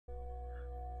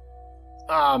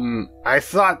I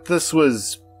thought this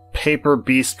was Paper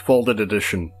Beast Folded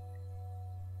Edition.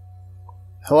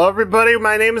 Hello everybody,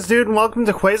 my name is Dude and welcome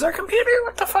to Quasar Computer.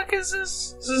 What the fuck is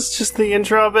this? This is just the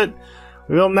intro of it.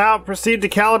 We will now proceed to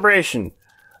calibration.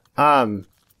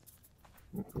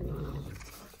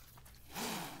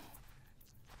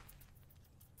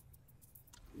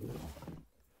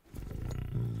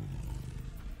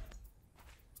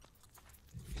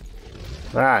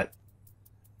 That.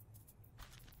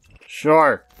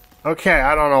 Sure. Okay,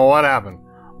 I don't know what happened.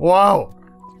 Whoa!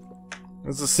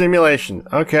 It's a simulation.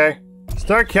 Okay.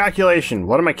 Start calculation.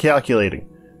 What am I calculating?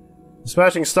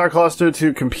 Dispatching star cluster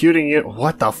to computing unit.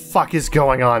 What the fuck is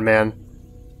going on, man?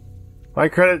 Buy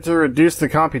credit to reduce the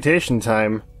computation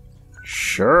time.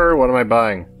 Sure, what am I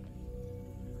buying?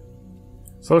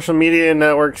 Social media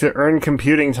network to earn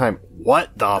computing time.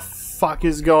 What the fuck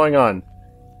is going on?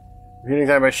 Computing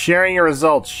time by sharing your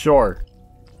results. Sure.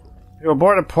 You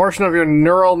abort a portion of your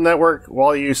neural network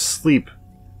while you sleep.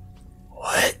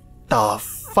 What the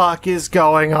fuck is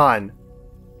going on?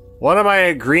 What am I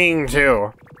agreeing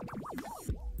to?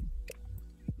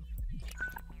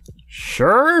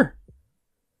 Sure?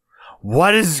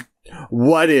 What is?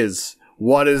 What?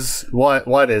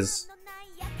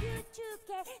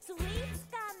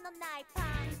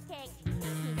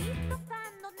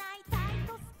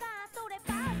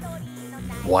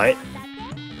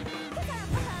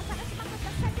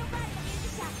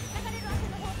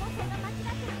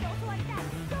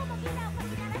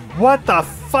 What the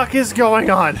fuck is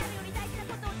going on?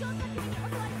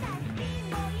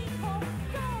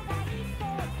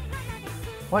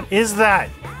 What is that?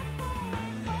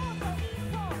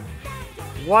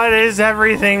 What is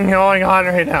everything going on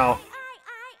right now?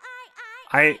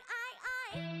 I'm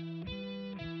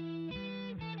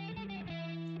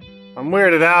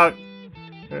weirded out.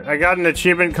 I got an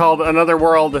achievement called Another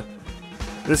World.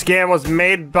 This game was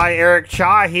made by Eric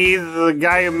Chahi, the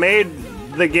guy who made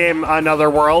the game Another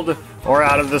World, or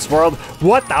Out of This World.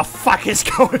 What the fuck is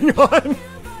going on?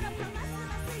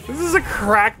 This is a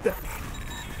cracked...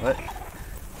 What?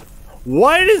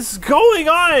 What is going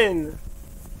on?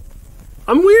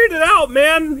 I'm weirded out,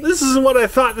 man. This isn't what I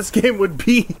thought this game would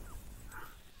be.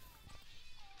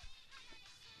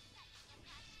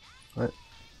 What?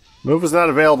 Move is not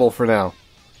available for now.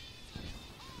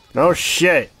 No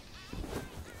shit.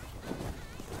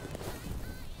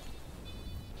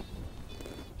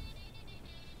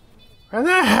 Where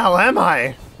the hell am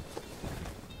I?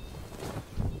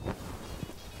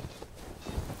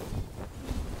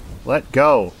 Let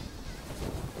go.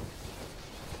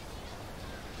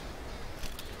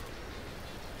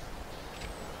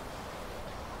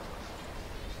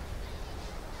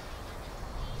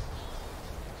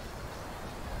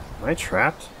 Am I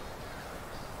trapped?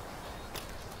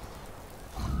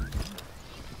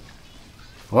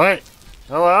 What?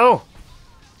 Hello?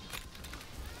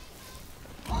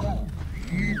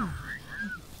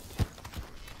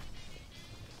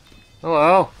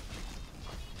 Hello?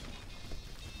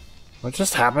 What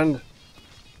just happened?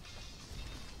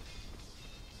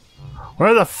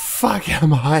 Where the fuck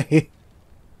am I?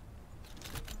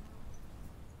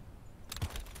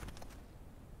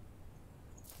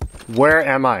 Where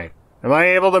am I? Am I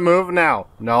able to move now?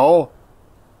 No.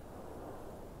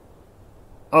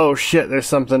 Oh shit, there's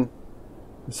something.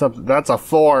 There's something. That's a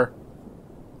 4.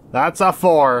 That's a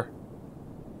 4.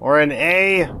 Or an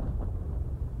A.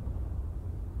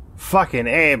 Fucking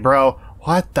A, bro.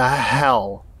 What the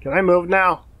hell? Can I move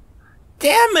now?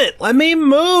 Damn it! Let me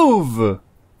move!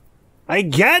 I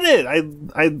get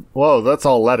it! Whoa, that's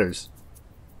all letters.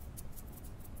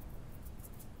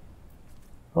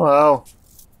 Hello.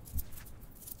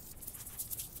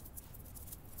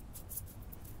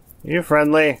 You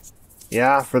friendly?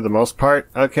 Yeah, for the most part.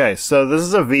 Okay, so this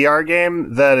is a VR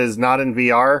game that is not in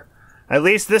VR. At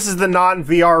least this is the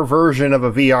non-VR version of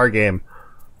a VR game.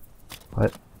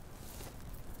 What?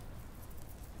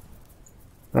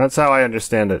 That's how I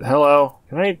understand it. Hello?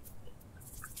 Can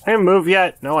I move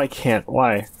yet? No, I can't.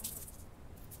 Why? What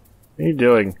are you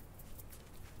doing?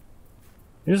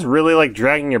 You just really like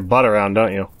dragging your butt around,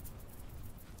 don't you?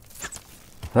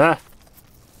 Huh?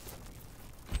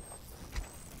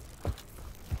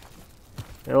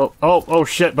 Oh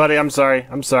shit, buddy, I'm sorry.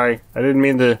 I'm sorry. I didn't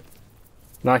mean to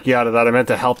knock you out of that. I meant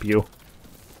to help you.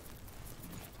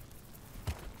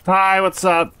 Hi, what's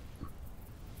up?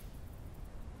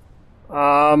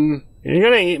 You're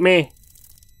gonna eat me?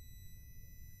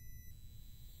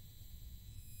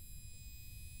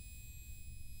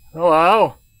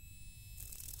 Hello?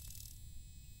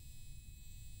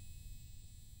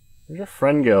 Where'd your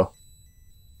friend go?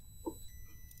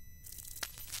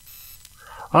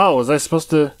 Oh, was I supposed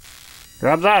to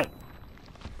Grab that.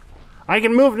 I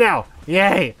can move now.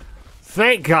 Yay.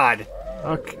 Thank God.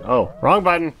 Okay. Oh, wrong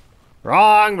button.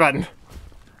 Wrong button.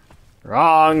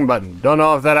 Wrong button. Don't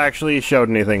know if that actually showed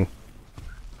anything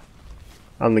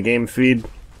on the game feed.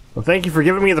 Well, thank you for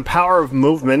giving me the power of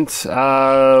movement.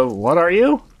 What are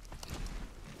you?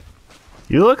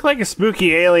 You look like a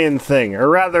spooky alien thing, or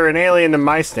rather an alien to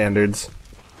my standards.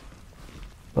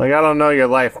 Like, I don't know your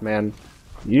life, man.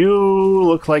 You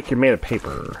look like you're made of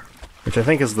paper, which I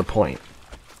think is the point.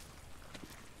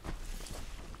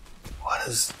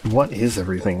 What is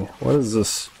everything? What is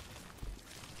this?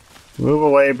 Move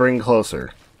away, bring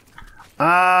closer.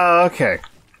 Okay.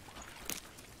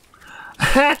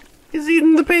 Ha! He's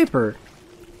eating the paper.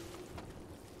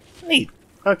 Neat.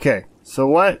 Okay, so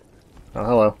what? Oh,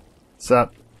 hello. What's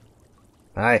up?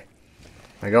 Hi. Am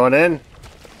I going in?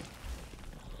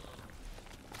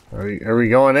 Are we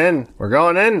going in? We're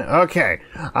going in? Okay.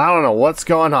 I don't know what's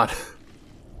going on.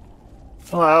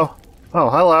 Hello. Oh,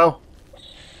 hello.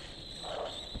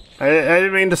 I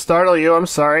didn't mean to startle you, I'm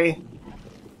sorry.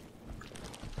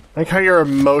 Like how your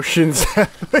emotions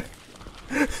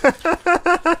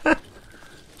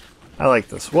I like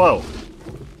this. Whoa. Is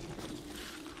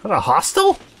that a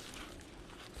hostel?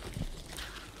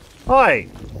 Oi!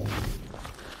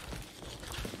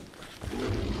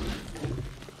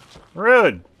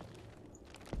 Rude.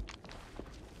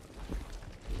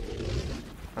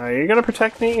 Are you gonna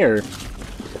protect me, or?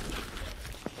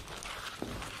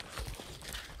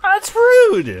 That's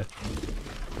rude!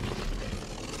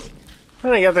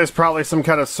 I get there's probably some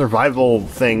kind of survival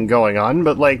thing going on,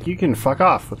 but, like, you can fuck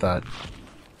off with that.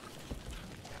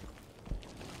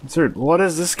 Sir, what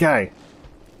is this guy?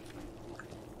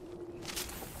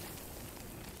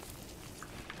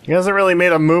 He hasn't really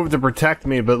made a move to protect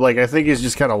me, but, like, I think he's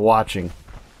just kind of watching.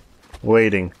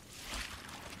 Waiting.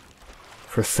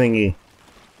 For thingy.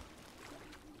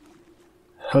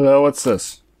 Hello, what's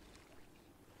this?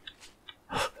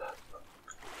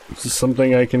 Is this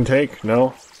something I can take?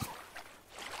 No?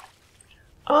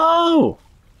 Oh!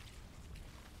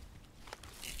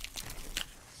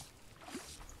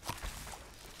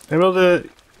 I'm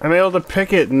able to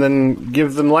pick it and then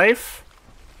give them life?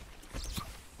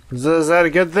 Is that a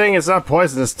good thing? It's not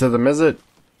poisonous to them, is it?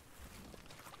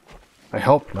 I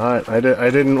hope not. I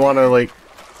didn't want to, like,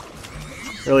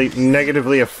 really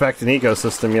negatively affect an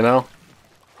ecosystem, you know?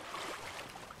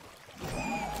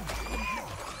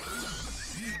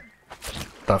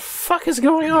 The fuck is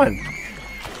going on?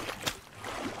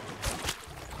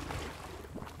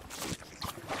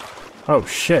 Oh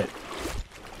shit.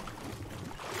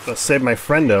 Let's save my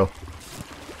friendo.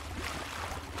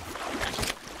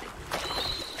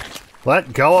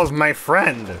 Let go of my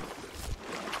friend.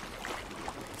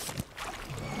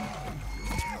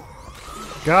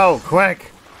 Go, quick.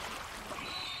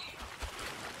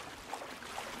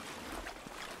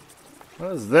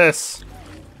 What is this?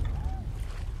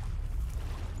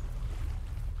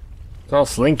 It's all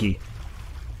slinky.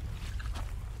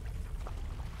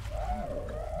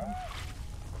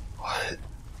 What?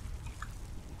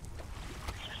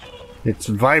 It's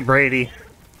vibrating.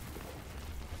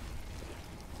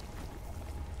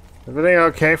 Everything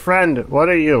okay, friend? What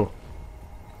are you?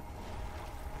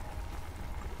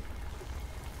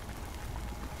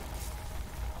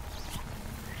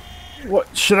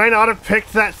 What? Should I not have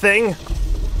picked that thing?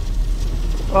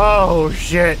 Oh,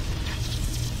 shit.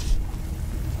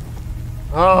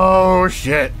 Oh,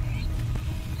 shit.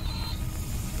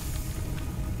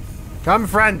 Come,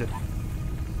 friend.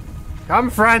 Come,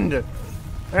 friend.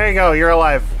 There you go, you're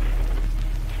alive.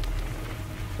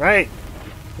 Right.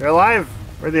 You're alive?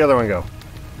 Where'd the other one go?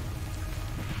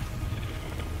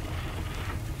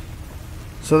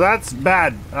 So that's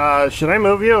bad. Should I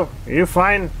move you? Are you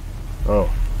fine?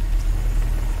 Oh.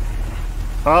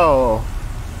 Oh.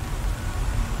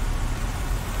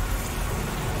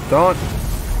 Don't.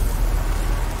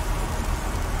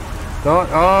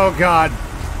 Oh, God.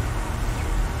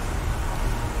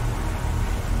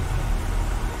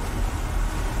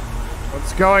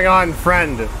 What's going on,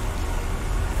 friend?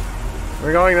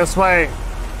 We're going this way.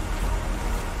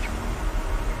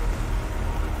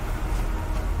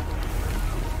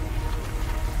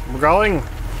 We're going?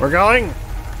 We're going?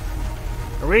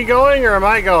 Are we going or am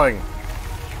I going?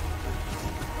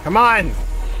 Come on!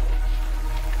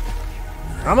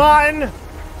 Come on!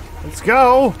 Let's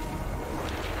go!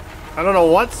 I don't know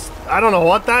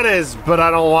what that is, but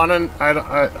I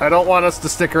don't want us to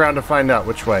stick around to find out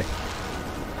which way.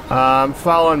 I'm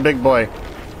following Big Boy.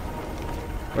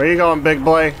 Where are you going, Big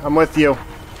Boy? I'm with you.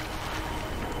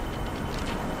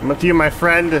 I'm with you, my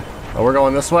friend. Oh, we're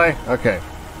going this way? Okay.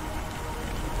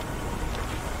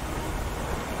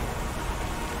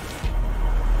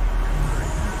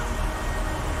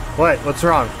 What? What's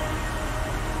wrong?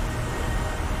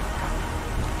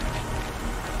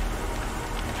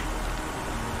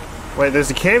 Wait,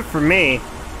 there's a cave for me.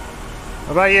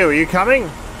 How about you? Are you coming?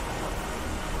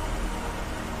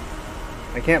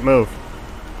 I can't move.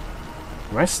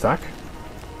 Am I stuck?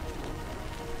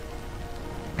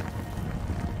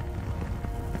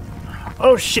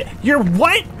 Oh shit! You're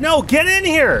what? No, get in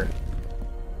here!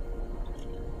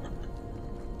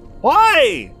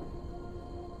 Why?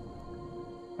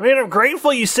 I mean, I'm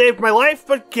grateful you saved my life,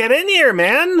 but get in here,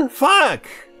 man! Fuck!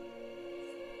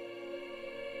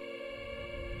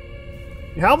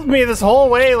 You helped me this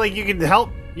whole way, like you could help.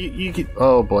 You could.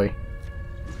 Oh boy.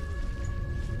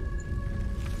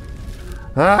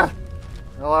 Ah!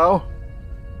 Hello?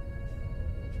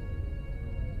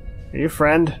 Are you a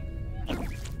friend?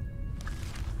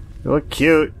 You look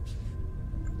cute.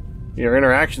 Your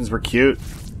interactions were cute.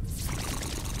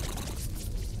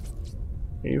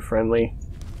 Are you friendly?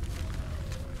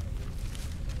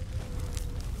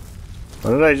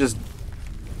 What did I just...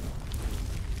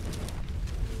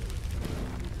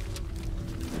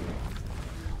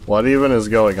 What even is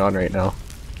going on right now?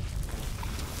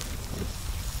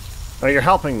 Oh, you're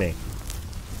helping me.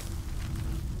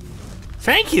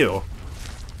 Thank you!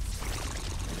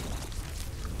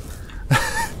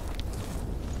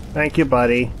 Thank you,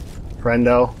 buddy.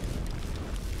 Friendo.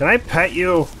 Can I pet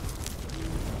you?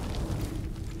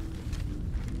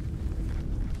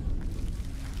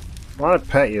 I want to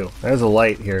pet you. There's a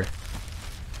light here.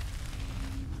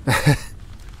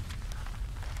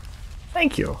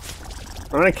 Thank you.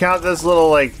 I'm gonna count this little,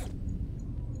 like,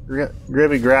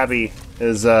 gribby grabby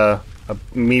as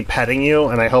me petting you,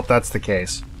 and I hope that's the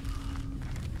case.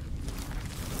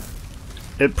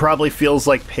 It probably feels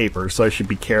like paper, so I should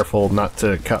be careful not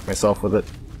to cut myself with it.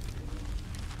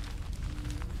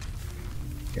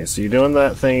 Okay, so you're doing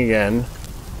that thing again.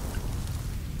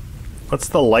 What's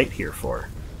the light here for?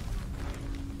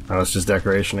 Oh, it's just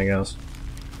decoration, I guess.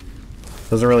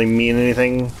 Doesn't really mean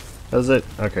anything, does it?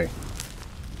 Okay.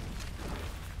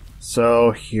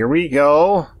 So, here we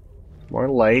go. More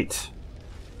light.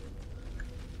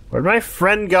 Where'd my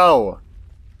friend go?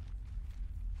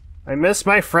 I miss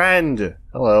my friend!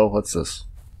 Hello, what's this?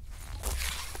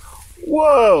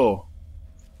 Whoa!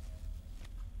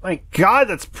 My god,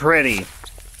 that's pretty!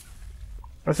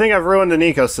 I think I've ruined an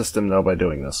ecosystem, though, by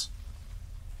doing this.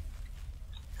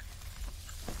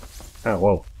 Oh,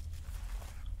 whoa.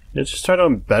 Did it just try to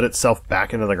embed itself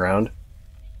back into the ground?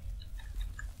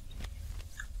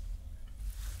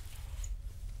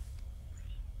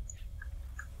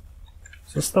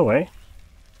 Is this the way?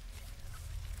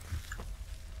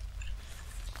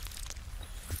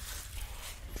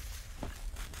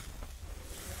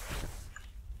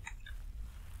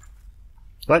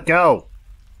 Let go!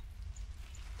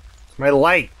 It's my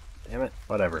light! Damn it.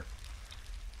 Whatever.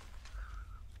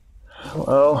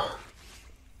 Hello?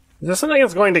 Is this something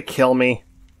that's going to kill me?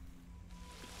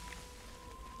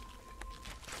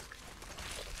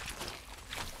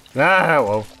 Ah,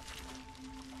 whoa.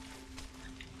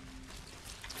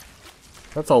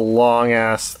 That's a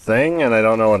long-ass thing, and I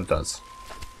don't know what it does.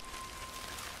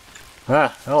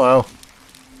 Ah, hello.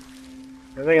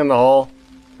 Anything in the hole?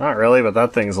 Not really, but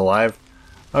that thing's alive.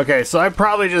 Okay, so I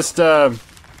probably just, friend?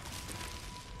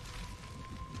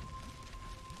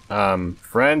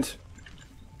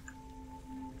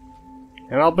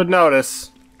 Can't help but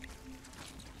notice.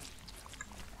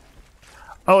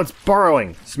 Oh, it's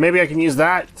burrowing. So maybe I can use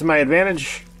that to my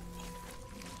advantage?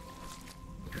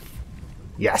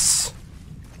 Yes.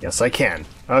 Yes, I can.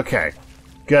 Okay.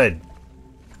 Good.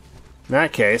 In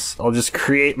that case, I'll just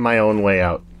create my own way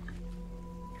out.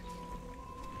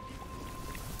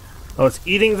 Oh, it's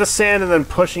eating the sand and then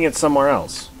pushing it somewhere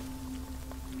else.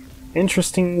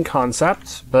 Interesting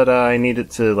concept, but I need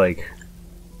it to, like,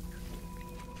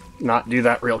 not do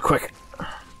that real quick.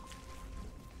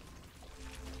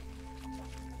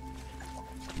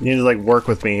 You need to, like, work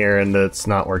with me here, and it's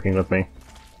not working with me.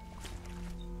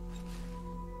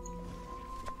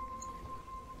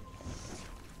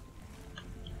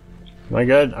 Am I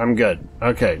good? I'm good.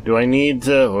 Okay, do I need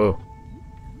to... Whoa.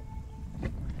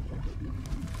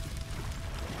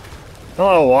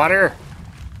 Hello, water!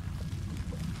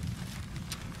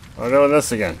 I'm doing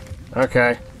this again.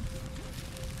 Okay.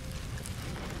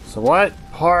 So what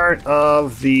part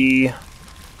of the...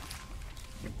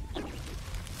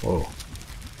 Whoa.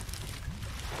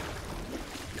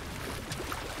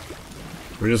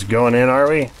 We're just going in, are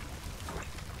we?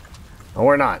 Oh,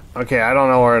 we're not. Okay, I don't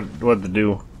know what to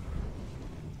do.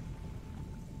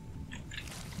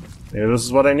 Maybe this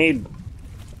is what I need.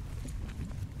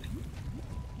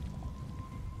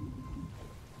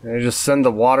 Can I just send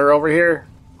the water over here?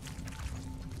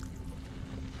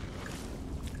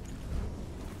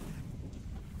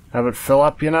 Have it fill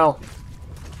up, you know?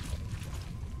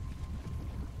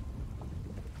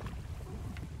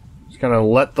 Just gonna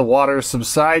let the water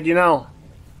subside, you know?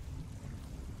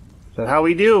 Is that how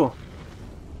we do?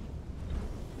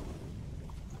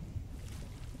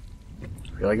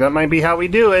 I feel like that might be how we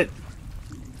do it.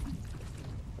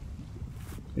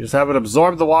 You just have it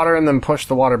absorb the water and then push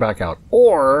the water back out.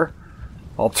 Or,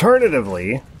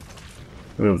 alternatively,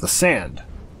 remove the sand.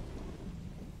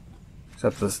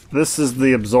 Except this is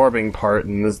the absorbing part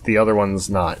and the other one's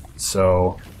not.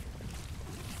 So,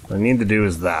 what I need to do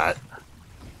is that.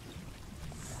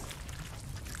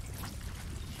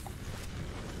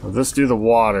 Will this do the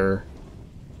water?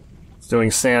 It's doing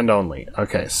sand only.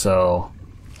 Okay, so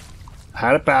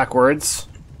had it backwards.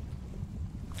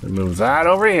 Remove that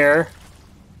over here.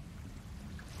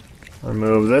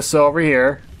 Remove this over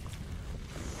here.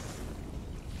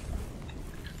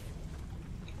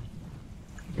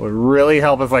 Would really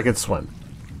help if I could swim.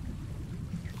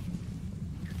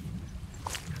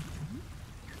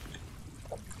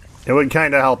 It would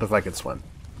kind of help if I could swim.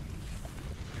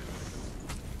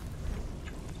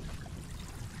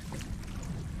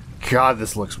 God,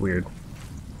 this looks weird.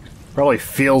 Probably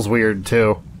feels weird,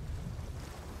 too.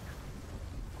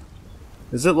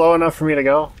 Is it low enough for me to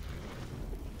go?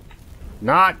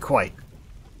 Not quite.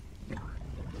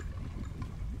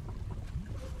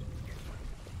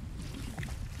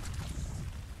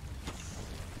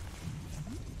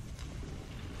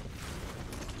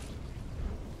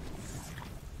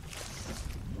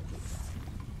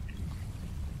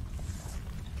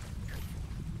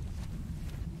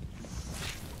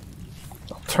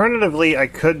 Alternatively, I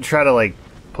could try to, like,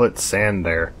 put sand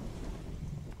there.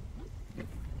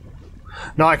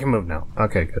 No, I can move now.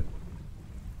 Okay, good.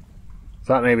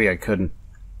 Thought maybe I couldn't.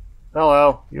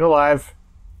 Hello, you alive?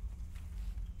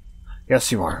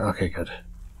 Yes, you are. Okay, good.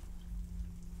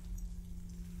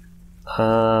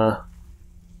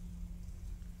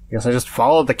 Guess I just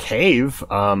followed the cave.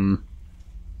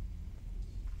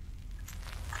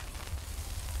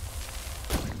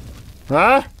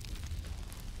 Huh?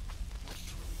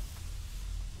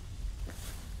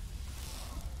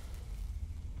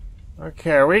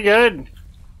 Okay, are we good?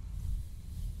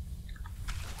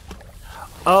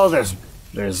 Oh,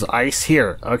 there's ice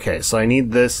here. Okay, so I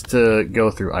need this to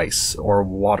go through ice or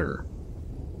water.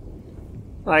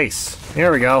 Ice.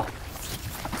 Here we go.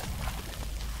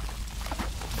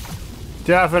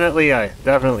 Definitely ice.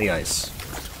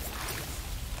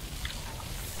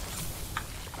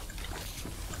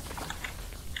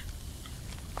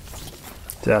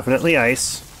 Definitely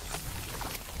ice.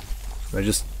 I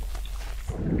just...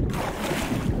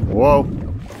 Whoa.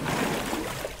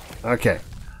 Okay.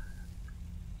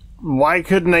 Why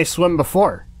couldn't I swim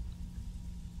before?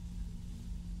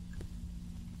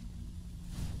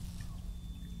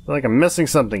 I feel like I'm missing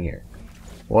something here.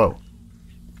 Whoa.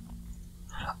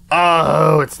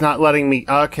 Oh, it's not letting me...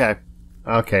 Okay.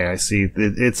 Okay, I see.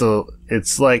 It's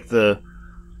like those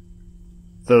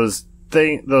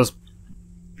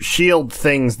shield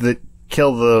things that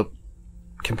kill the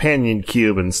companion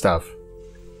cube and stuff.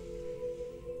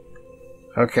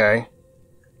 Okay.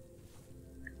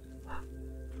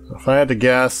 If I had to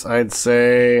guess, I'd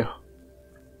say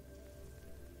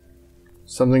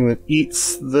something that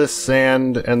eats this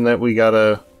sand and that we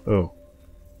gotta... Ooh.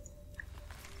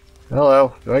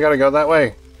 Hello. Do I gotta go that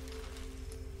way?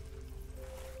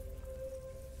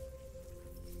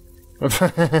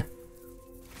 I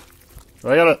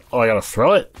gotta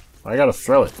throw it? I gotta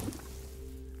throw it.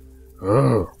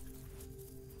 Ooh.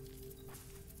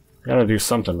 Gotta do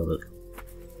something with it.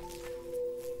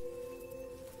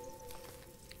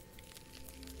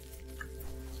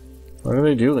 What are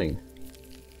they doing?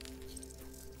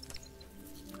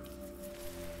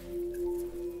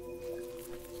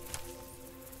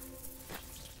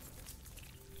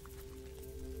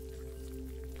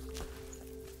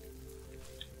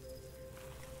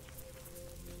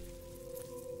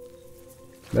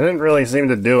 They didn't really seem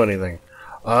to do anything.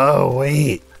 Oh,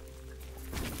 wait.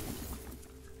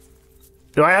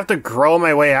 Do I have to grow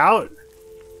my way out?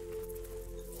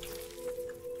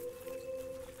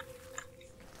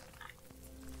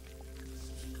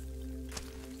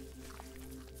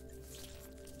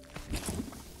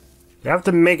 You have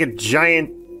to make a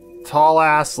giant,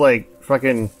 tall-ass, like,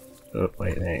 fucking... Oh,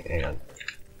 wait, hang on.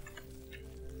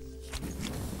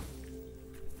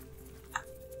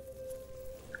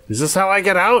 Is this how I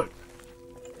get out?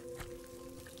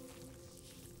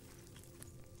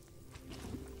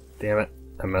 Damn it,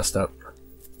 I messed up.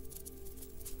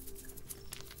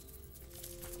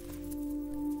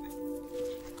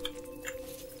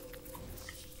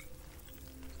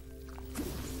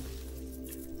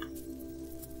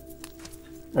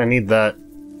 I need that.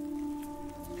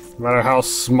 No matter how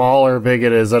small or big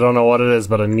it is, I don't know what it is,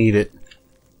 but I need it.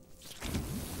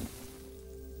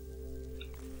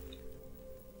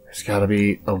 There's gotta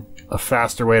be a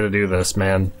faster way to do this,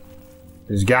 man.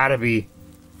 There's gotta be.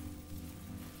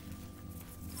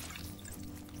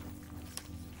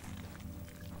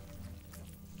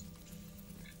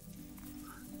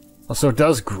 Also, it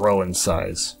does grow in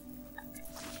size.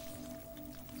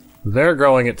 They're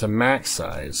growing it to max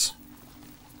size.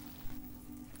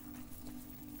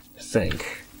 I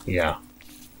think. Yeah.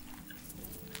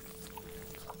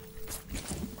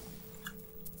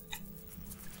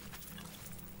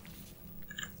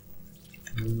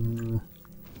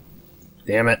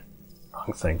 Damn it.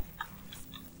 Wrong thing.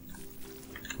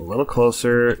 A little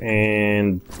closer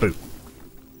and boop.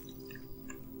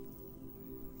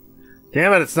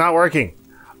 Damn it, it's not working.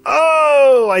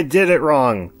 Oh, I did it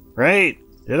wrong. Right?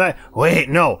 Did I? Wait,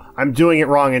 no. I'm doing it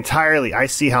wrong entirely. I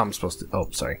see how I'm supposed to. Oh,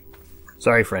 sorry.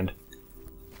 Sorry, friend.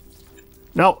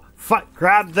 No.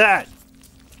 Grab that.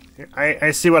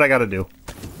 I see what I gotta do.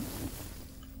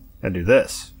 Gotta do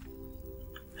this.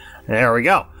 There we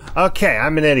go. Okay,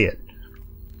 I'm an idiot.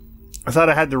 I thought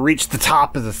I had to reach the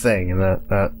top of the thing, and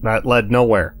that led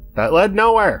nowhere. That led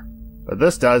nowhere. But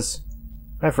this does.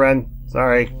 Hi, friend.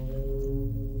 Sorry.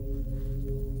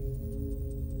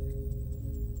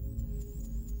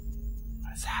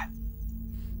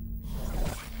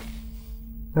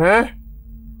 Huh?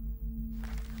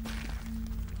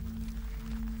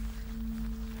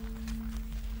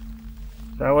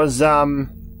 That was, I don't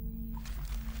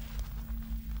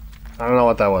know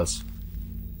what that was.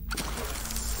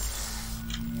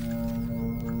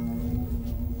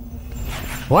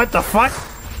 What the fuck?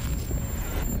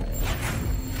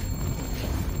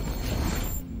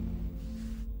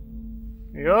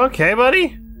 You okay,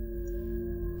 buddy?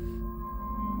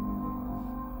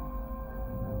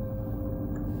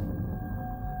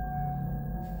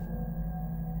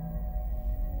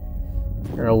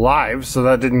 You're alive, so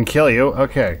that didn't kill you.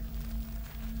 Okay.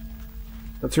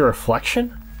 That's your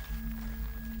reflection?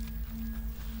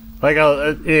 Like,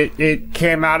 it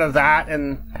came out of that,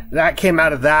 and that came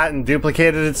out of that, and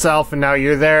duplicated itself, and now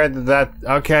you're there.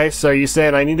 Okay, so you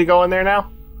saying I need to go in there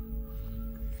now?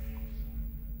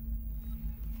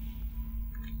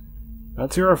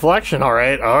 That's your reflection,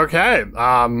 alright. Okay.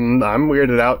 I'm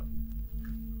weirded out.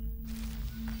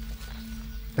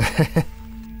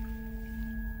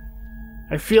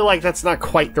 I feel like that's not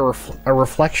quite a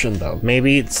reflection, though.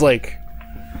 Maybe it's like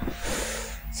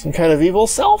some kind of evil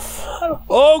self?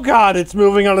 Oh god, it's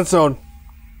moving on its own.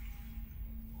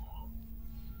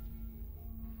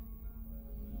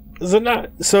 Is it not?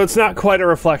 So it's not quite a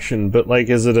reflection, but like,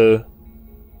 is it a...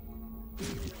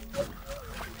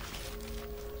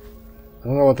 I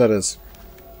don't know what that is.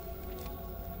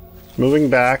 Moving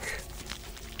back.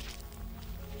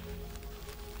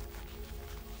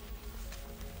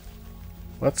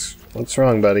 What's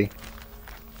wrong, buddy?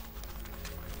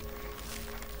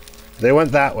 They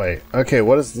went that way. Okay,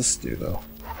 what does this do, though?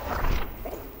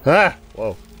 Ah!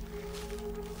 Whoa.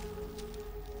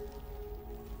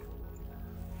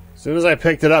 As soon as I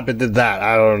picked it up, it did that.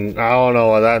 I don't know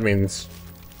what that means.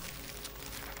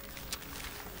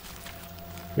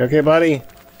 You okay, buddy?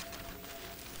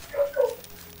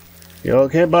 You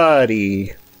okay,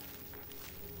 buddy?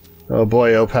 Oh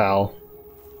boy, oh pal.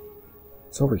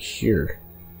 It's over here.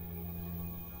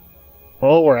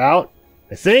 Oh, we're out?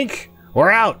 I think? We're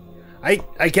out! I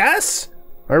guess?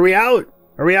 Are we out?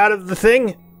 Are we out of the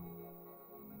thing?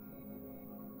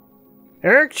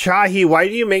 Eric Chahi, why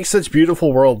do you make such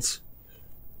beautiful worlds?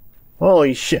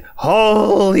 Holy shit.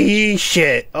 Holy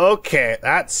shit! Okay,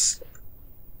 that's...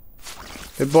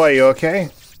 Good boy, you okay?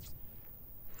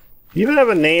 You even have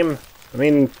a name? I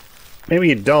mean, maybe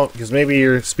you don't, because maybe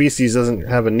your species doesn't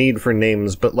have a need for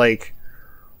names, but like...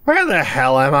 Where the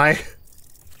hell am I?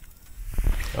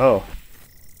 Oh.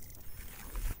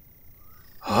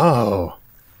 Oh.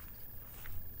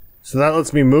 So that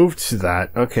lets me move to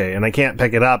that. Okay, and I can't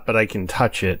pick it up, but I can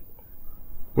touch it.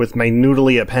 With my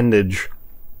noodly appendage.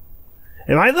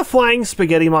 Am I the flying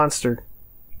spaghetti monster?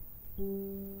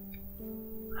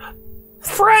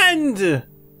 Friend!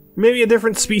 Maybe a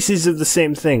different species of the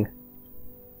same thing.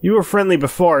 You were friendly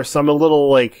before, so I'm a little,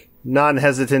 like,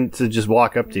 non-hesitant to just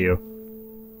walk up to you.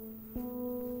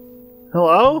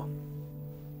 Hello?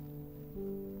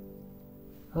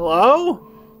 Hello?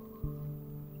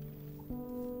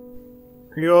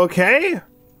 Are you okay?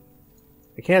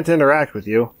 I can't interact with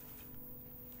you.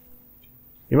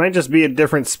 You might just be a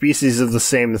different species of the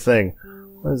same thing.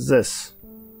 What is this?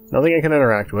 Nothing I can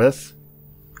interact with.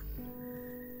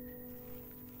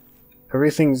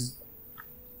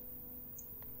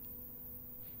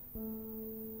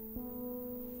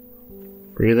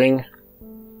 Breathing.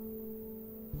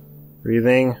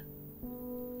 Breathing.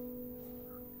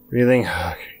 Breathing.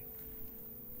 Okay.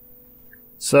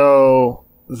 So,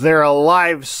 they're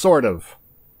alive, sort of.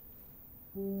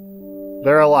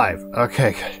 They're alive.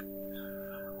 Okay, good.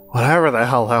 Whatever the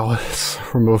hell that was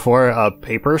from before. A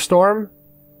paper storm?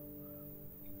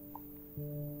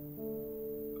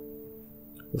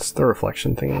 This is the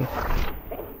reflection thingy.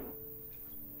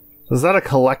 Is that a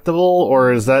collectible,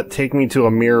 or does that take me to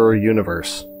a mirror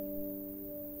universe?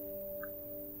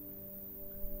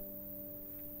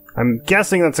 I'm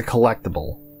guessing that's a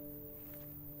collectible.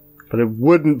 But it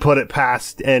wouldn't put it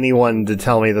past anyone to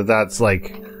tell me that that's,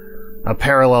 like, a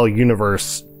parallel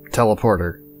universe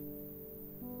teleporter.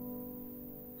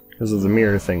 Because of the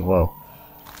mirror thing. Whoa.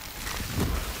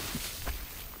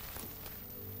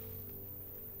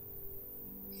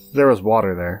 There was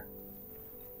water there.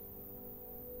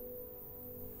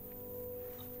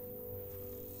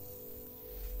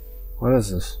 What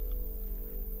is this?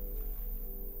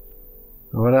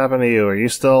 What happened to you? Are you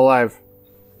still alive?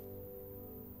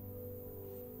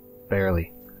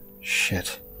 Barely.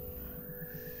 Shit.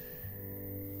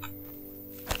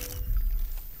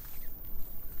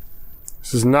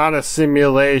 This is not a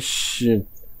simulation.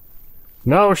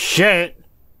 No shit!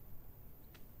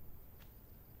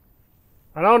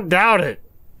 I don't doubt it.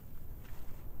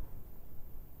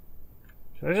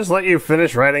 Should I just let you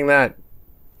finish writing that?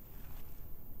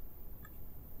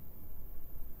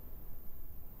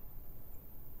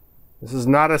 This is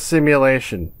not a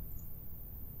simulation.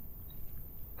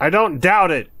 I don't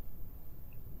doubt it.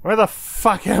 Where the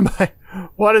fuck am I?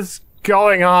 What is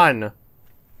going on?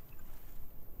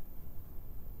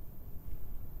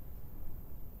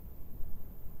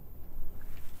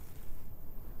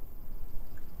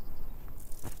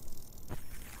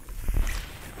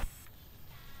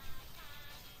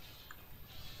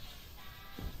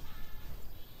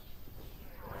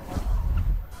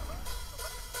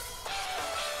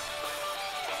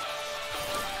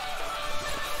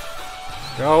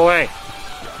 Go away.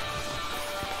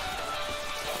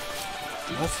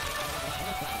 What?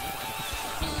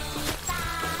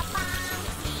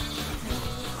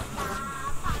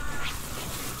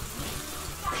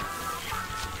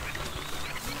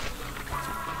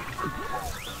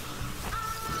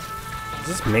 Is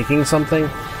this making something?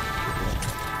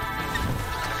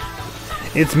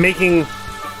 It's making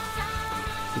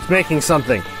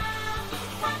something.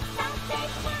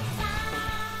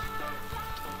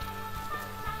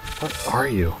 What are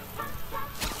you?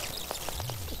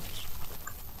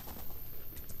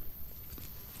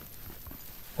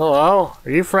 Hello?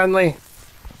 Are you friendly?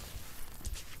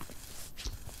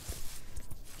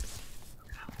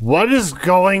 What is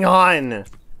going on?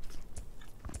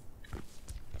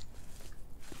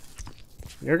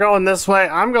 You're going this way?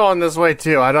 I'm going this way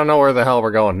too. I don't know where the hell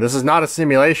we're going. This is not a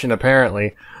simulation,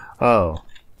 apparently. Oh.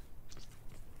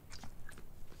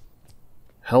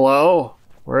 Hello?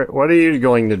 What are you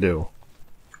going to do?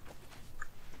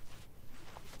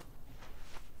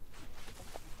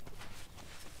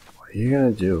 What are you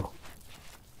gonna do?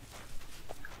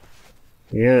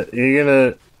 You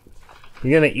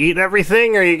gonna eat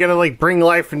everything, or are you gonna, like, bring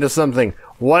life into something?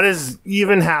 What is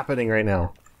even happening right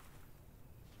now?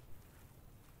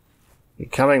 You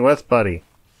coming with, buddy?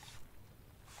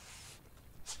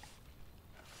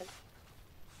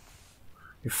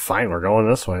 You're fine, we're going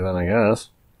this way then, I guess.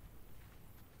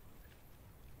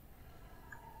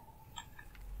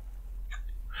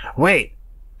 Wait!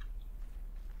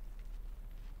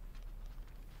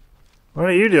 What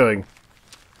are you doing?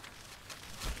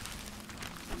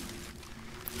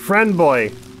 Friend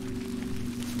boy!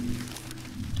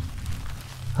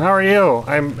 How are you?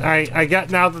 I get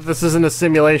now that this isn't a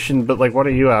simulation, but, like, what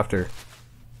are you after?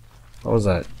 What was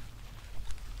that?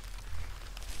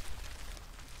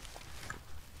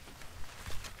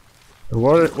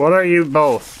 What are you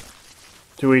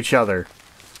both to each other?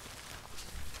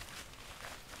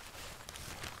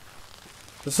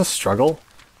 Is this a struggle?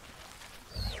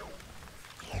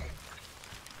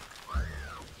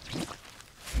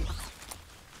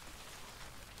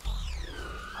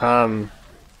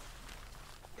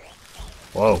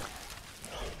 Whoa.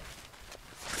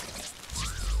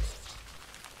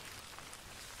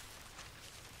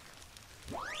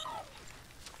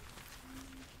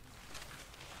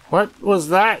 What was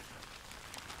that?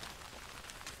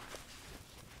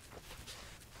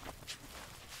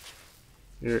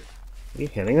 Are you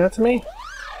hitting that to me?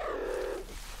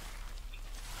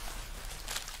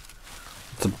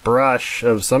 It's a brush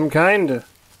of some kind.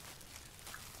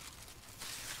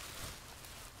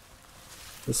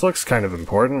 This looks kind of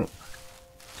important.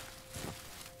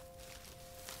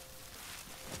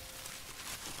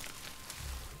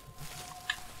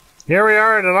 Here we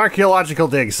are at an archaeological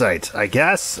dig site. I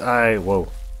guess whoa.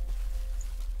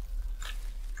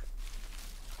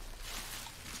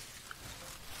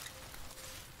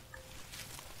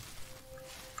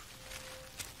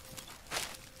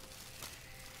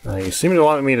 You seem to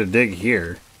want me to dig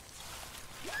here.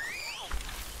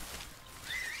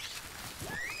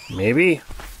 Maybe?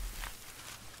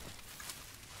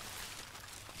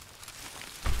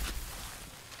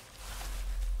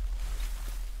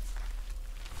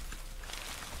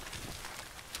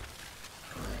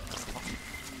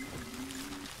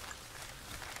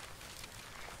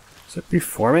 Is it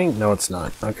reforming? No, it's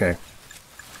not. Okay.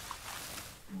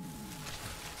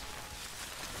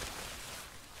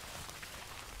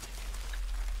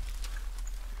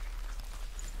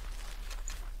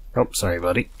 Oh, sorry,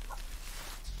 buddy.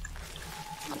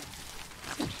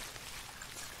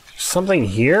 Something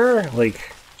here?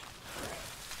 Like...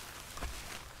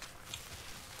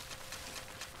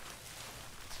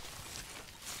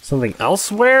 something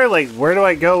elsewhere? Like, where do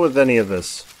I go with any of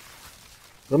this?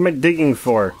 What am I digging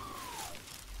for?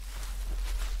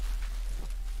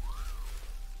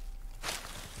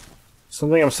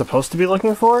 Something I'm supposed to be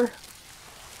looking for?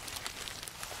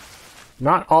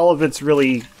 Not all of it's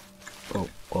really... oh,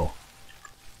 whoa.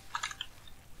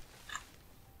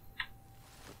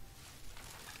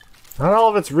 Not all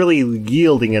of it's really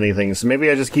yielding anything, so maybe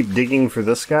I just keep digging for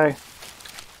this guy?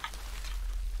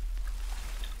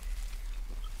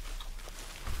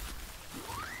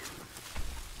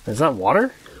 Is that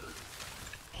water?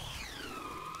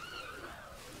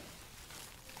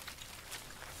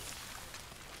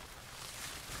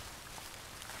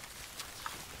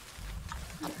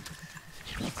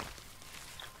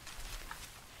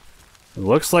 It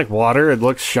looks like water. It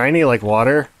looks shiny like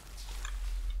water.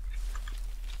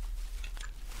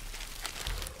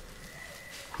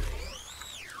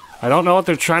 I don't know what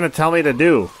they're trying to tell me to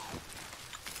do.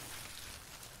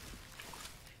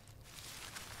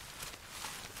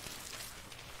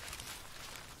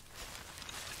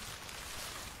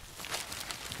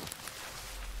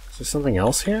 Is there something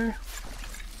else here?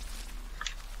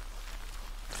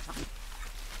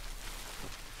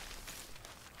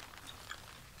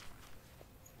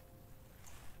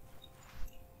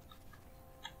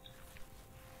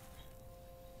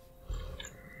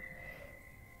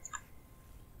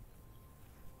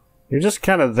 You're just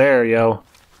kind of there, yo.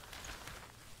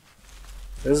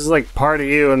 This is like part of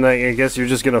you, and I guess you're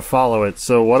just gonna follow it.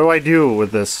 So what do I do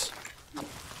with this?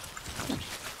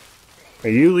 Are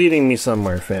you leading me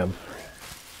somewhere, fam?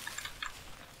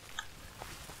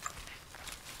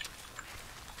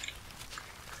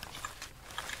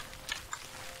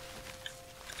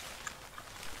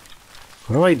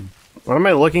 What am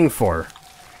I looking for?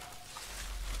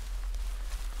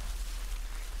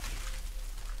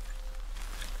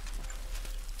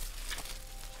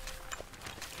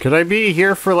 Could I be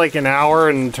here for like an hour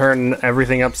and turn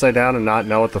everything upside down and not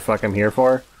know what the fuck I'm here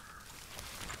for?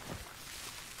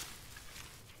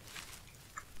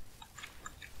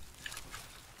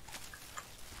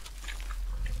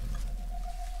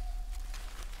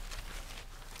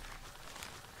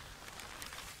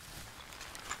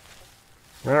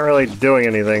 I'm not really doing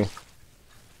anything.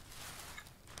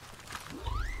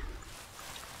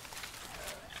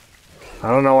 I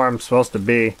don't know where I'm supposed to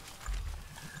be.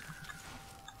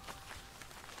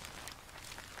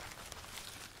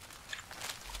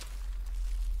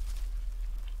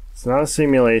 It's not a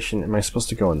simulation. Am I supposed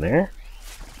to go in there?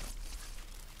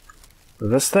 With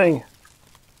this thing?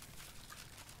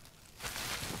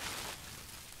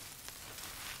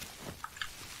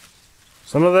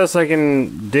 Some of this I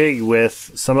can dig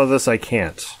with, some of this I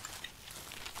can't.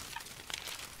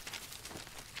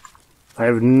 I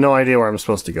have no idea where I'm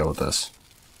supposed to go with this.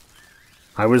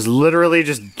 I was literally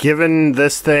just given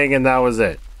this thing and that was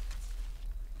it.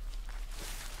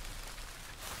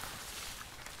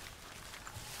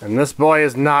 And this boy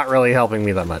is not really helping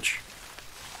me that much.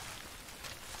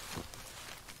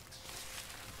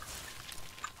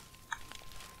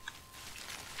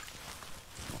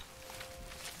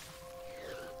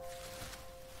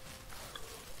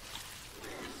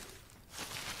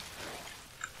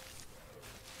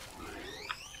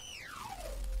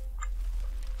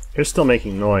 You're still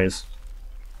making noise.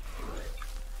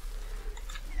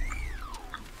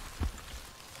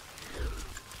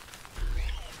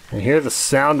 I hear the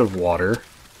sound of water.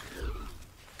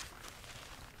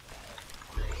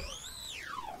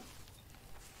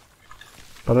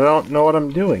 But I don't know what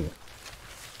I'm doing.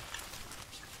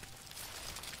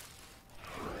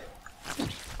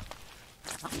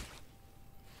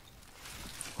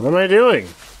 What am I doing?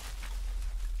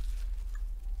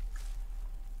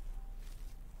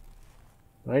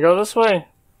 Can I go this way?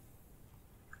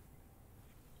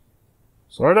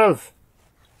 Sort of.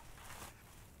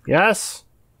 Yes.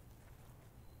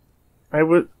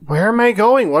 Where am I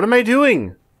going? What am I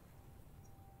doing?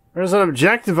 There's an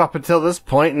objective up until this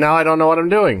point, and now I don't know what I'm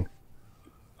doing.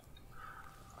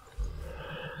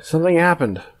 Something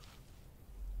happened.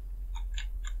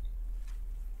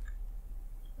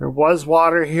 There was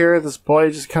water here. This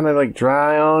boy just kind of like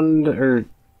drowned or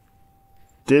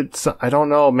did some. I don't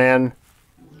know, man.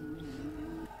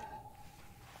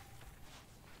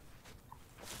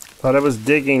 Thought I was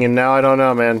digging, and now I don't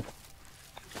know, man.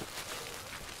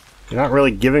 You're not really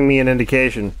giving me an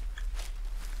indication.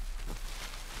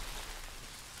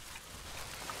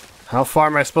 How far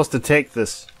am I supposed to take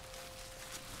this?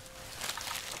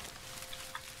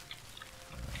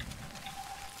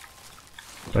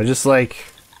 I just like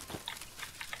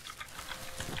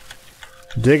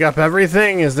dig up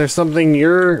everything? Is there something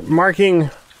you're marking?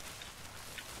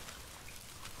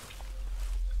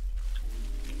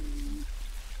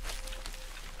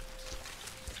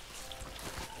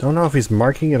 Don't know if he's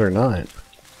marking it or not.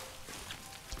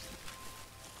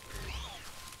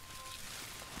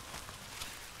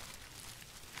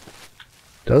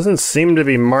 Doesn't seem to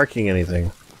be marking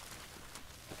anything.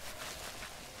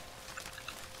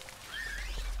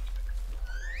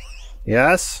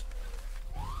 Yes?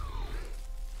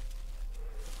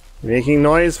 Making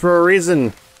noise for a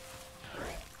reason.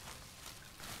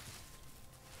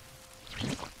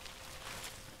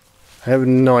 I have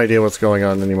no idea what's going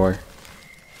on anymore.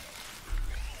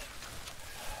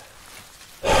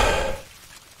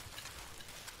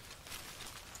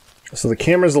 So the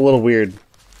camera's a little weird.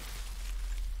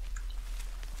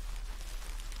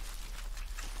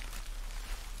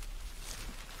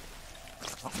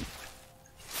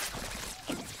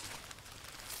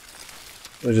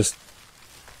 I just...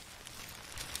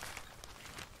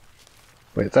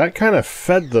 Wait, that kind of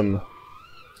fed them.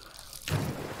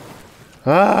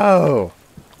 Oh!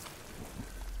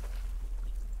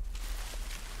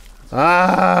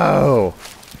 Oh!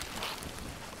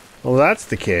 Well, that's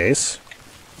the case.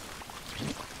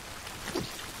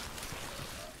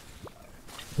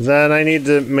 Then I need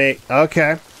to make...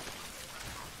 Okay.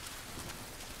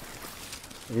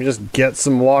 Let me just get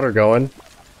some water going.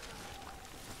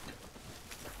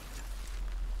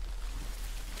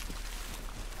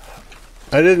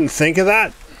 I didn't think of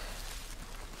that.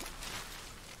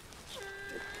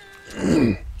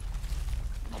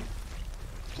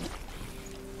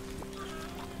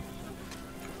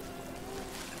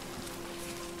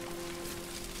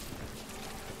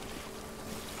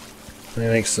 Let me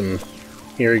make some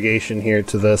irrigation here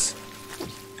to this.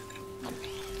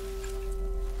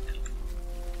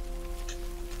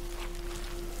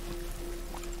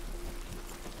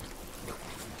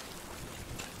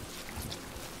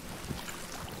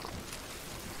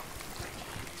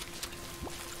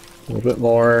 A little bit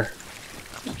more.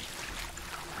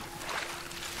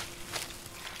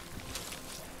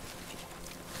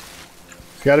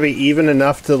 It's got to be even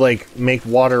enough to like make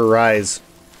water rise.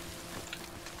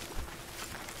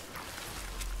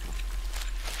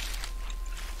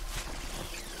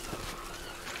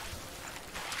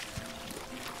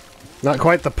 Not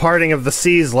quite the parting of the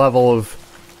seas level of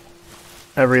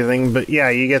everything, but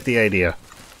yeah, you get the idea.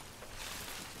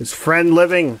 His friend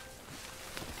living.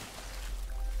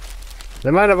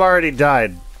 They might have already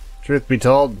died, truth be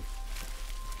told.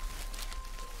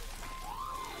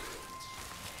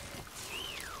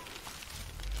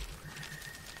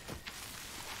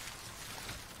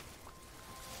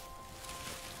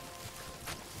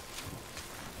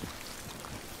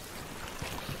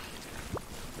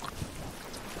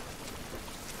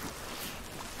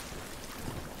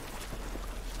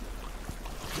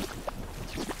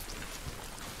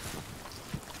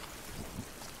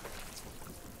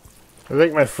 I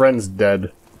think my friend's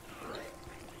dead.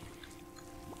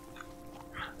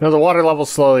 No, the water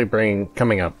level's slowly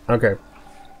coming up. Okay.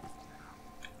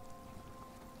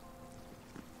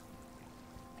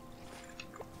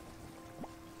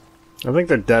 I think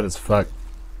they're dead as fuck.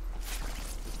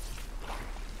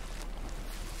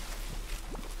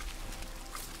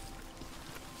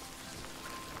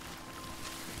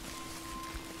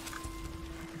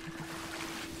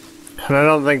 And I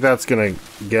don't think that's gonna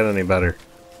get any better.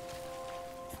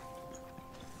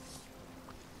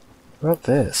 What about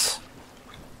this?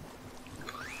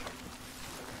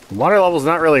 The water level's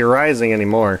not really rising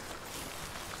anymore.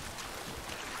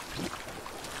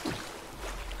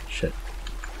 Shit.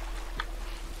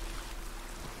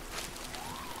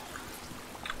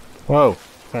 Whoa,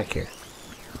 back here.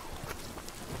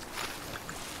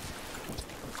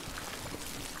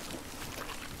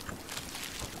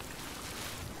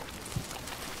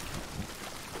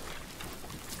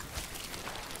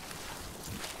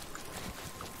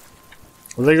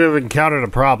 I think we've encountered a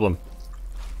problem.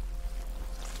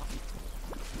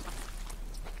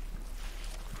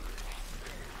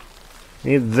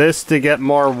 Need this to get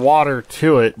more water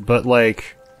to it, but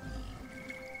like...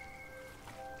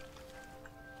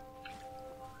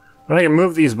 I can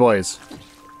move these boys.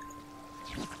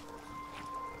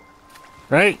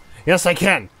 Right? Yes, I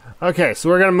can. Okay, so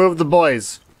we're gonna move the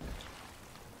boys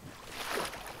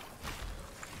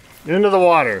into the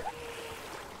water.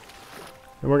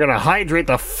 And we're gonna hydrate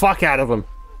the fuck out of them.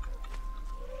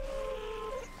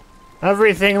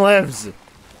 Everything lives.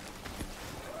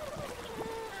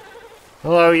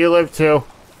 Hello, you live too.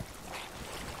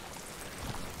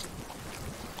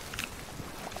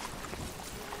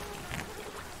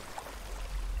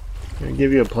 I'm gonna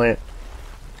give you a plant.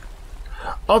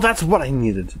 Oh, that's what I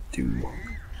needed to do.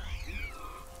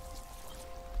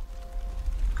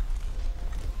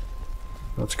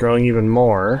 It's growing even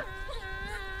more.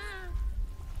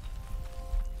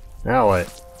 Now what?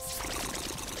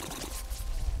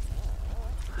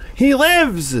 He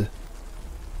lives!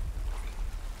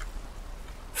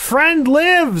 Friend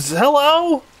lives!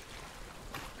 Hello?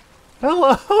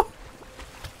 Hello?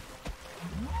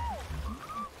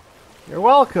 You're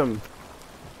welcome.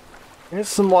 Here's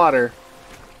some water.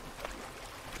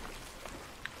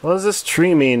 What does this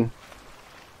tree mean?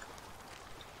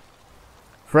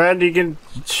 Friend, you can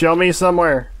show me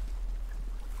somewhere.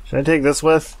 Should I take this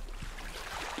with?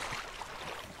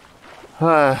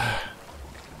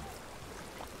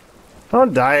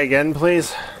 Don't die again,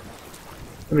 please.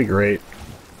 That'd be great.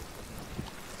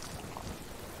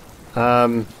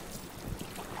 I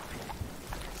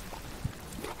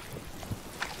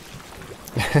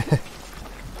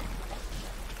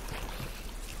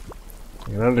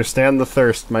can understand the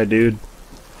thirst, my dude.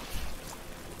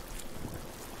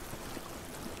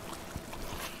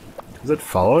 Is it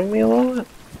following me a little bit?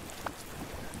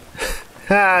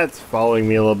 Ha, it's following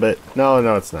me a little bit. No,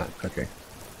 no, it's not. Okay.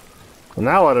 Well,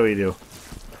 now what do we do?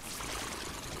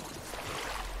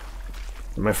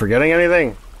 Am I forgetting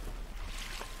anything?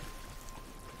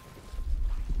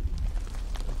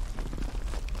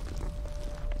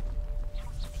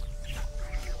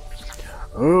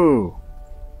 Ooh.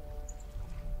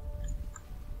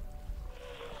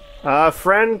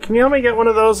 Friend, can you help me get one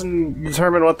of those and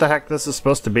determine what the heck this is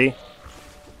supposed to be?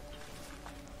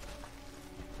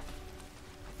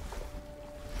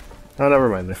 Oh, never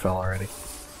mind, they fell already.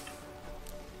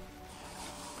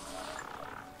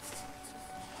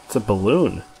 It's a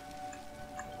balloon.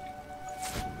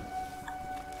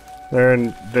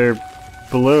 They're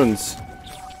balloons.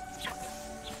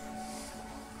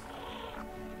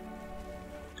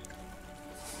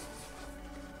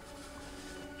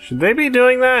 Should they be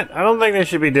doing that? I don't think they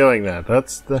should be doing that.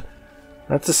 That's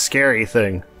a scary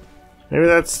thing. Maybe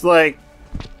that's like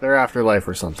their afterlife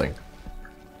or something.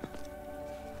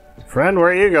 Friend, where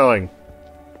are you going?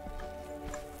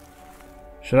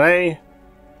 Should I...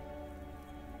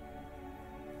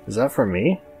 Is that for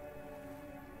me?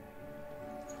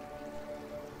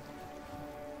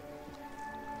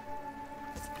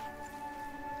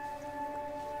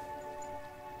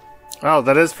 Oh,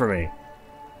 that is for me.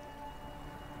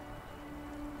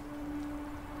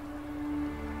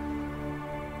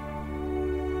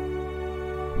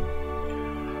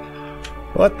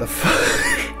 What the fuck?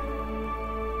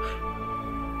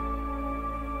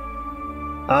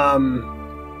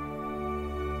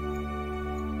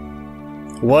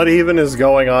 What even is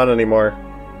going on anymore?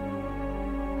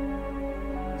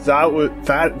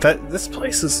 This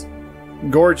place is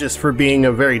gorgeous for being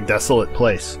a very desolate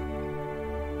place.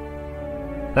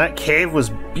 That cave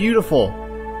was beautiful.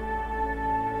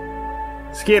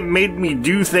 This game made me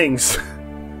do things.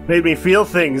 Made me feel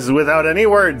things without any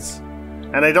words.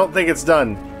 And I don't think it's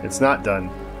done. It's not done.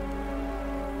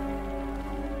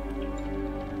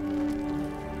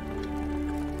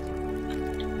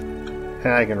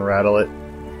 I can rattle it.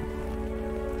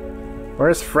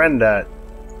 Where's friend at?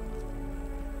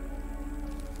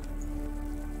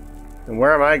 And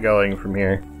where am I going from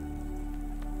here?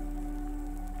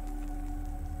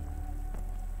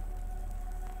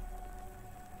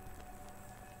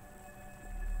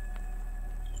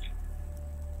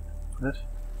 What?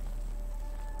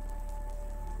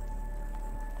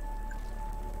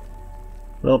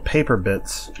 Little paper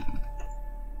bits.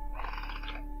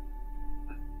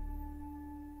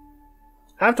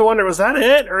 I have to wonder, was that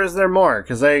it, or is there more?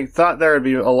 Because I thought there would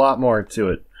be a lot more to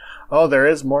it. Oh, there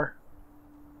is more.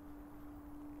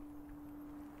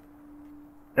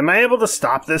 Am I able to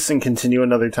stop this and continue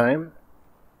another time?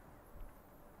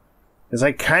 Because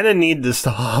I kind of need to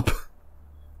stop.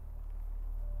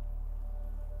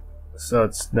 So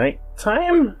it's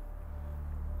nighttime?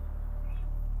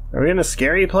 Are we in a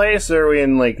scary place, or are we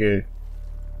in like a...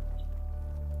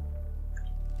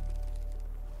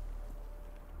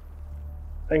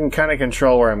 I can kind of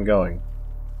control where I'm going.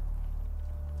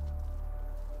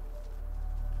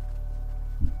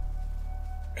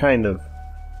 Kind of.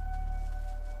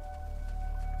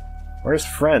 Where's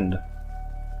friend?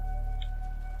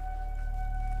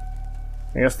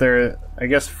 I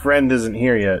guess friend isn't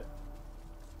here yet.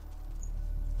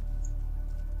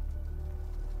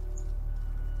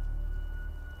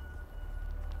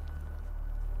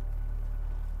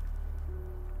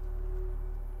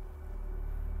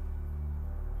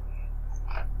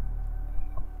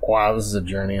 Wow, this is a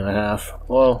journey and a half.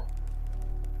 Well,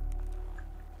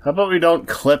 how about we don't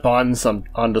clip on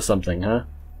onto something, huh?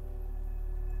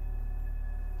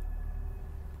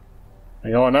 Are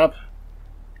you going up?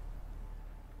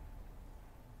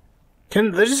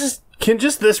 Can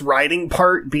just this riding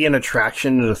part be an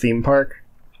attraction at a theme park?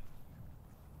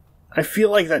 I feel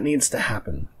like that needs to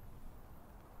happen.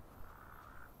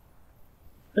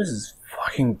 This is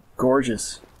fucking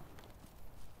gorgeous.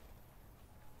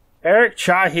 Eric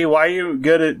Chahi, why are you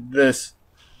good at this?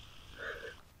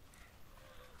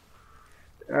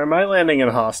 Am I landing in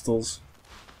hostels?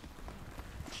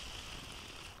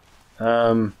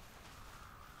 Hello.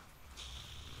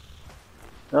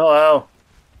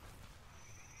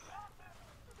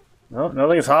 No,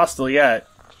 nothing's hostile yet.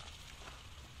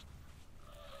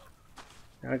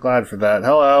 I'm glad for that.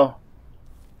 Hello.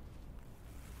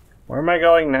 Where am I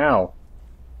going now?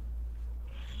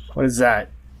 What is that?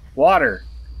 Water.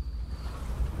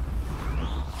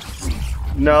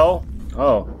 No.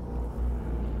 Oh.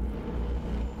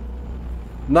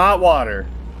 Not water.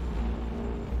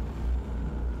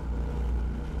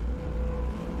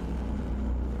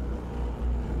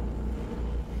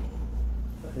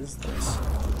 What is this?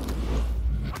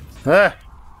 Ah!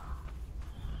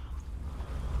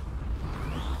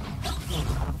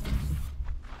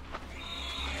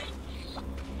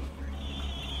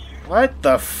 What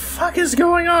the fuck is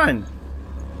going on?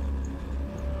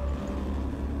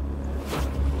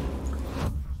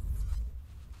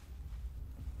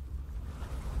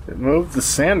 It moved the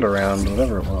sand around,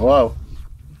 whatever it was. Whoa.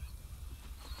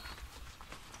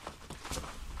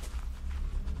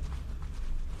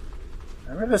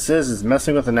 Whatever this is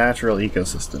messing with the natural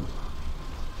ecosystem.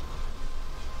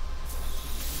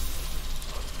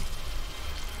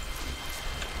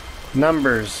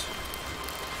 Numbers.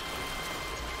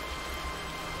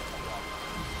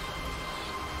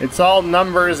 It's all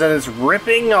numbers and it's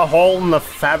ripping a hole in the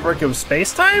fabric of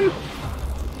space-time?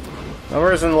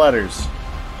 Numbers and letters.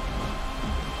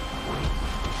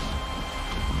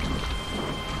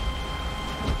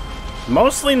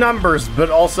 Mostly numbers, but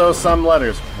also some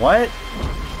letters. What?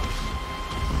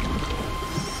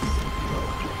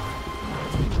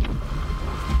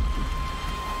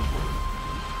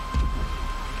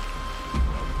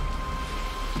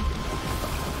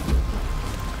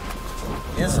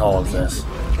 What is all of this?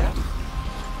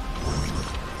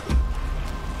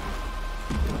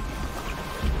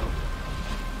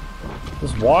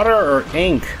 Is water or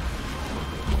ink?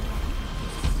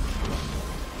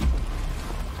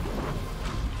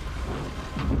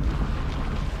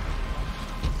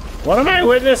 What am I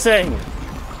witnessing?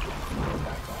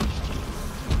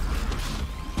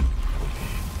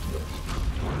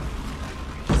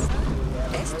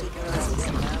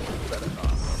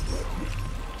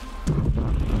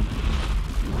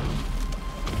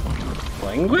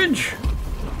 Language?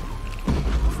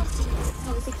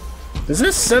 Is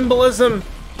this symbolism?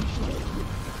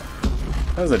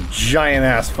 That was a giant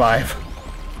ass 5.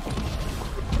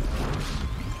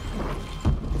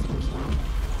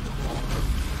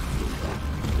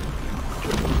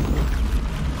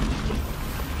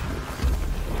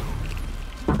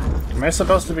 Am I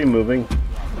supposed to be moving?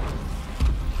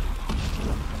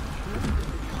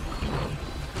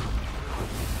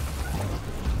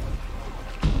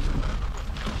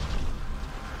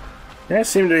 I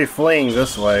seem to be fleeing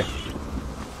this way.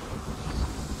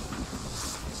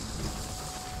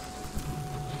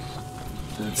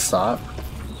 Did it stop?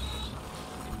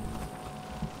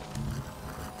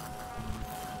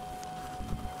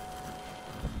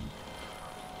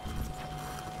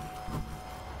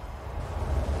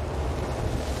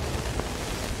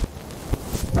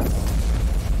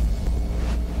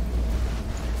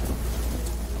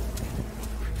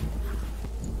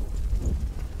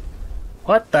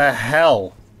 What the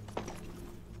hell?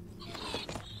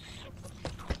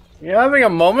 You having a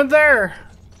moment there?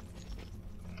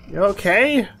 You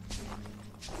okay?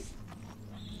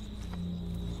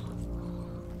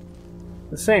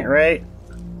 This ain't right.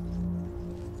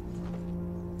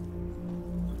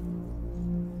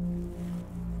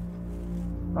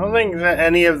 don't think that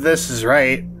any of this is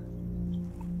right.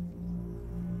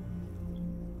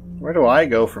 Where do I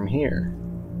go from here?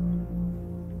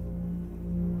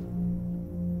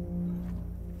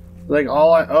 Like,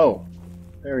 oh,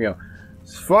 there we go.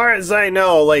 As far as I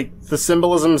know, like, the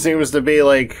symbolism seems to be,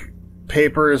 like,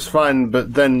 paper is fun,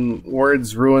 but then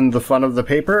words ruin the fun of the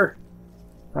paper?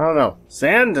 I don't know.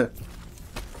 Sand?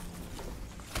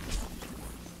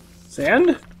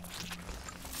 Sand?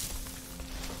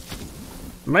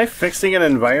 Am I fixing an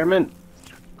environment?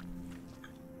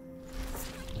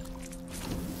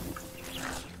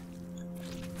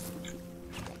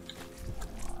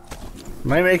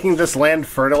 Am I making this land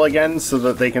fertile again so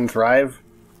that they can thrive?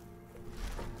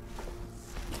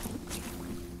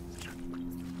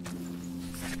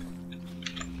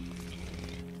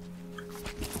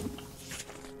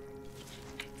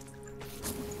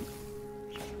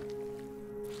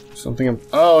 Something.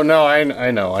 Oh no,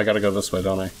 I know. I gotta go this way,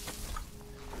 don't I?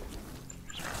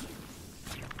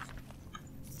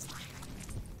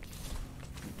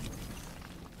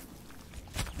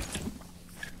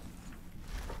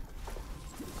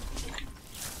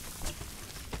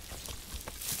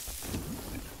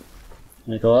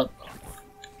 Can I go up?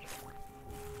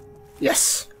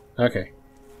 Yes! Okay.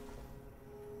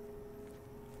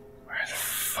 Where the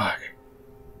fuck?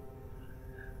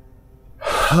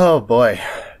 Oh boy.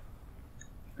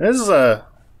 This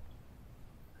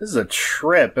is a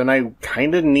trip, and I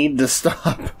kinda need to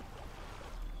stop.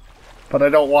 But I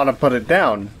don't want to put it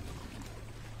down.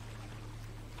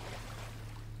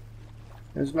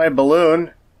 There's my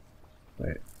balloon.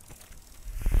 Wait.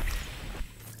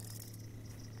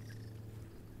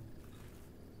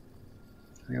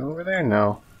 Are you over there?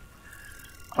 No.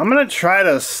 I'm gonna try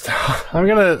to I'm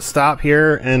gonna stop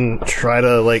here and try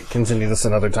to, like, continue this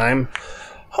another time.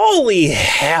 Holy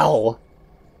hell!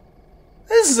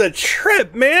 This is a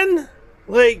trip, man!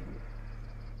 Like,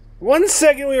 one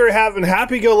second we were having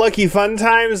happy-go-lucky fun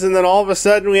times, and then all of a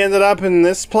sudden we ended up in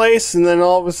this place, and then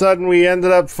all of a sudden we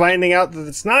ended up finding out that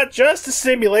it's not just a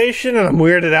simulation, and I'm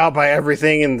weirded out by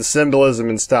everything and the symbolism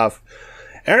and stuff.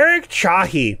 Eric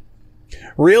Chahi.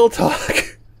 Real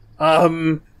talk.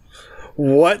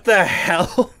 What the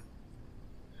hell?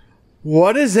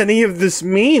 What does any of this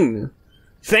mean?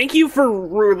 Thank you for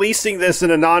releasing this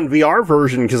in a non-VR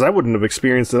version, because I wouldn't have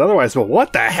experienced it otherwise, but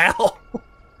what the hell?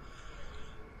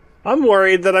 I'm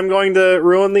worried that I'm going to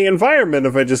ruin the environment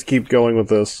if I just keep going with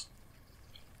this.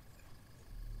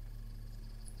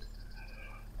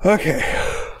 Okay.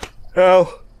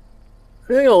 Oh.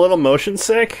 Feeling a little motion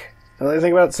sick. Now that I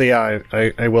think about it, so yeah,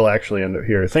 I will actually end it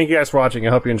here. Thank you guys for watching. I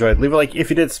hope you enjoyed. Leave a like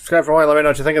if you did. Subscribe for more. Let me know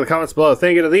what you think in the comments below.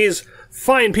 Thank you to these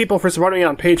fine people for supporting me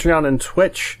on Patreon and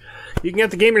Twitch. You can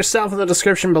get the game yourself in the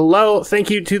description below.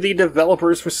 Thank you to the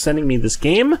developers for sending me this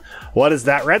game. What is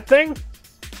that red thing?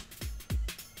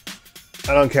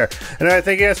 I don't care. Anyway,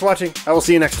 thank you guys for watching. I will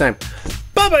see you next time.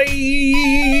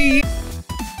 Bye-bye!